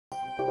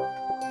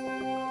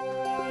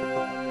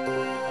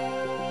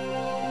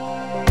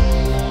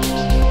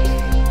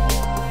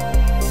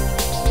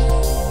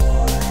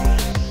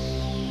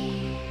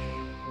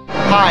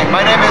Hi,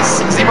 my name is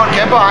Simon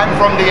Kemper. I'm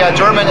from the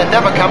German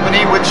Endeavour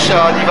company, which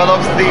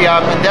develops the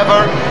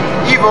Endeavour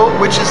Evo,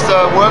 which is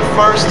the world's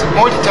first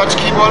multi-touch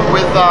keyboard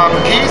with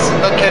keys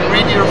that can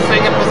read your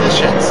finger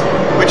positions.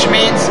 Which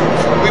means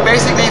we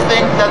basically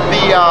think that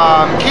the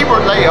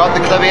keyboard layout,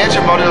 the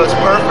claviature module, is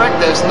perfect.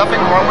 There's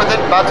nothing wrong with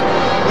it, but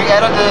we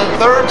added a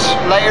third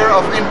layer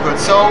of input.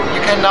 So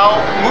you can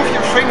now move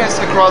your fingers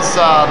across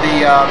the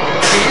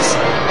keys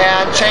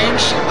and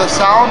change the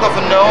sound of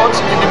a note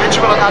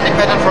individual and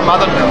independent from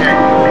other notes.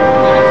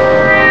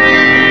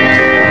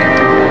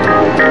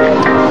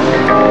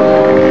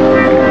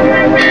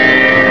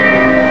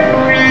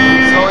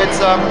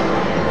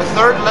 The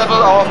third level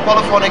of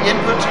polyphonic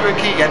input to a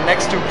key, and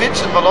next to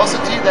pitch and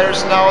velocity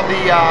there's now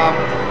the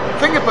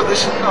finger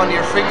position on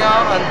your finger,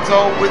 and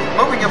so with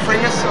moving your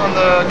fingers on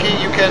the key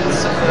you can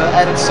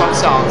add some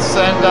sounds,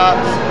 and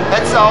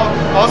that's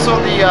also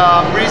the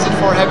reason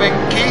for having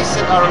keys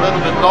that are a little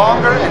bit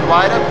longer and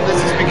wider.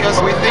 This is because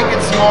we think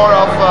it's more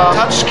of a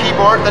touch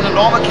keyboard than a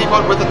normal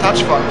keyboard with a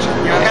touch function.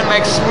 You can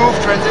make smooth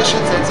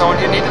transitions and so on.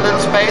 You need a little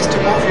space to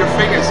move your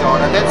fingers on,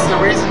 and that's the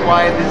reason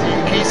why the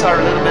keys are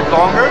a little bit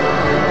longer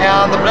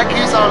and the black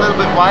keys are a little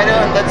bit wider,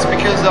 and that's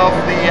because of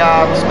the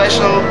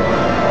special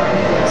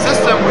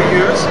system we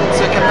use.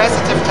 It's a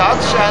capacitive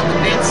touch and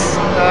it needs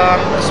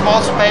a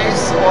small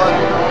space, or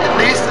at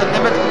least a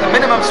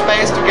minimum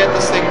space to get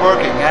this thing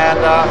working. And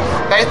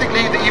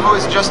basically the Evo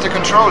is just a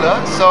controller,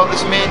 so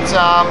this means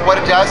what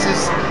it does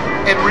is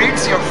it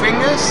reads your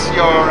fingers,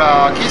 your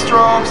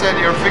keystrokes and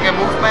your finger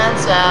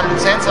movements, and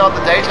it sends out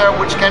the data,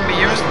 which can be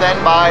used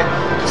then by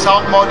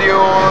sound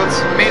modules,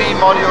 MIDI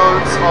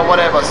modules or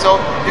whatever. So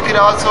you can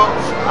also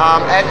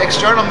add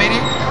external MIDI.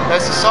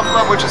 There's a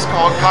software which is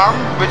called CAM,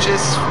 which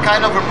is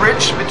kind of a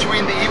bridge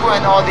between the Evo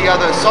and all the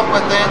other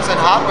software things and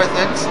hardware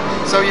things.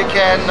 So you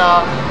can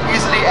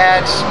easily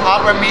add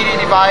hardware MIDI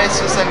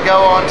devices and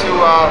go on to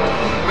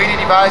MIDI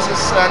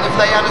devices, and if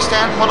they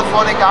understand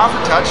polyphonic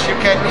aftertouch, you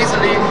can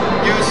easily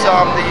use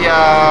the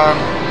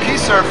key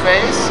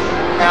surface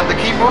and the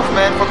key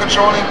movement for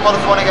controlling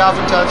polyphonic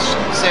aftertouch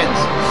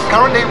synths.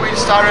 Currently we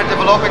started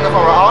developing of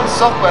our own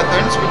software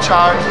things, which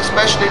are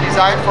especially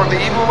designed for the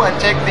Evo and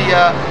take the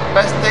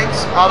best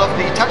things out of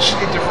the touch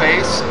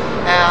interface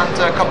and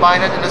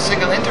combine it in a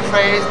single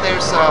interface.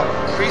 There's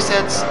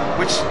presets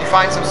which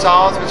define some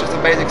sounds, which is the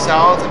basic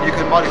sounds, and you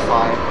can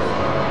modify.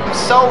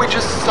 So we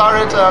just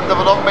started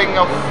development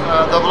of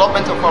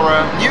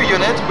our new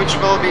unit, which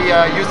will be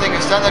using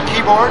a standard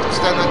keyboard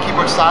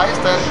size,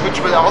 which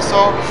will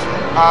also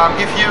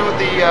give you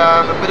the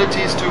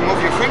abilities to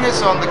move your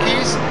fingers on the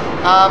keys,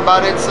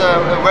 but it's a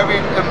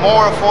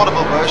more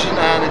affordable version,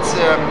 and it's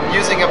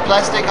using a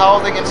plastic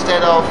housing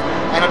instead of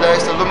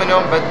anodized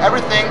aluminum. But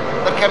everything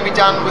that can be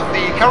done with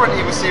the current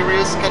Evo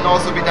series can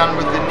also be done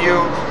with the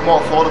new,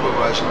 more affordable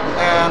version.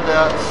 And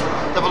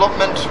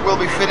development will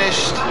be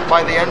finished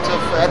by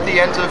at the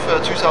end of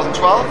 2012,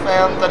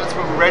 and then it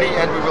will be ready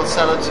and we will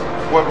sell it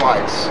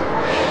worldwide.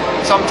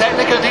 Some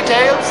technical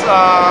details.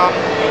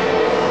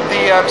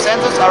 The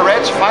sensors are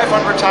read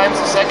 500 times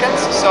a second,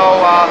 so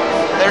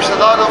there's a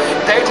lot of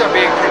data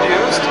being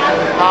produced.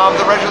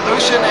 The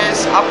resolution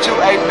is up to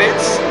 8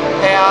 bits,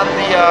 and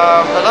the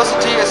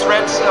velocity is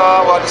read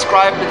or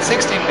described in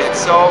 16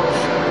 bits. So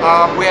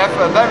we have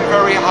a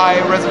very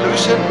high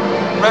resolution,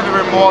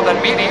 very more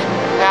than MIDI.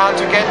 And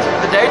to get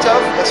the data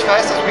as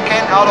fast as we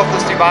can out of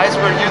this device,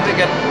 we're using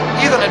an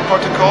Ethernet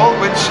protocol,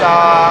 which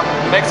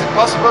makes it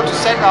possible to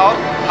send out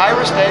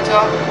high-res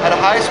data at a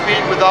high speed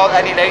without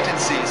any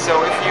latency.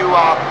 So if you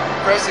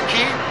press a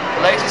key,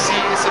 the latency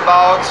is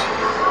about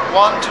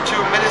 1 to 2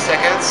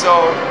 milliseconds, so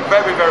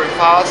very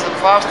fast, and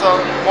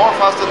more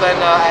faster than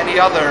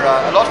any other,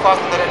 a lot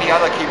faster than any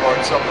other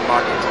keyboards on the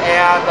market.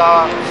 And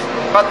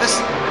but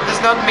this does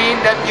not mean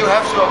that you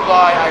have to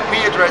apply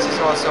IP addresses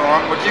or so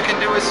on. What you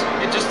can do is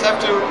you just have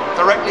to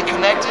directly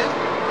connect it,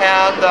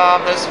 and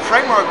there's a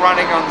framework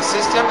running on the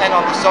system and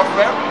on the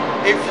software.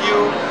 If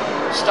you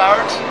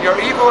start your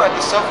Evo and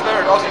the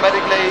software, it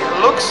automatically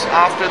looks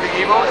after the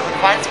Evo. If it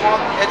finds one,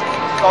 it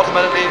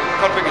automatically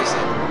configures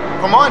it.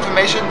 For more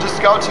information,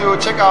 just go to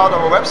check out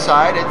our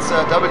website. It's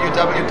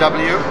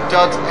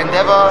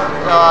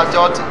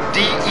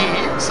www.endeavour.de,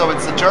 so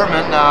it's a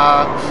German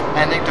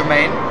ending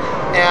domain.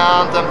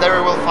 And there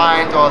you will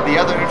find all the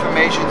other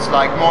informations,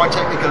 like more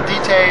technical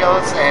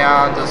details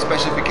and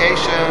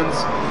specifications,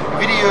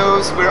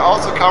 videos. We're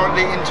also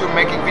currently into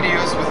making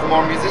videos with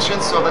more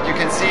musicians, so that you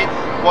can see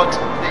what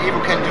the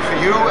Evo can do for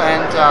you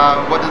and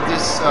what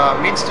this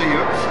means to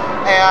you.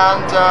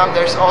 And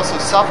there's also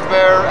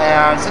software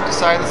and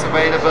synthesizers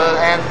available,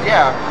 and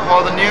yeah,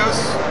 all the news,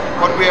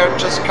 what we are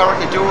just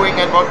currently doing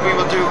and what we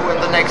will do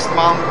in the next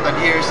month and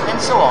years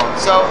and so on.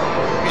 So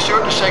be sure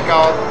to check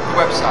out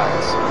the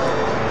website.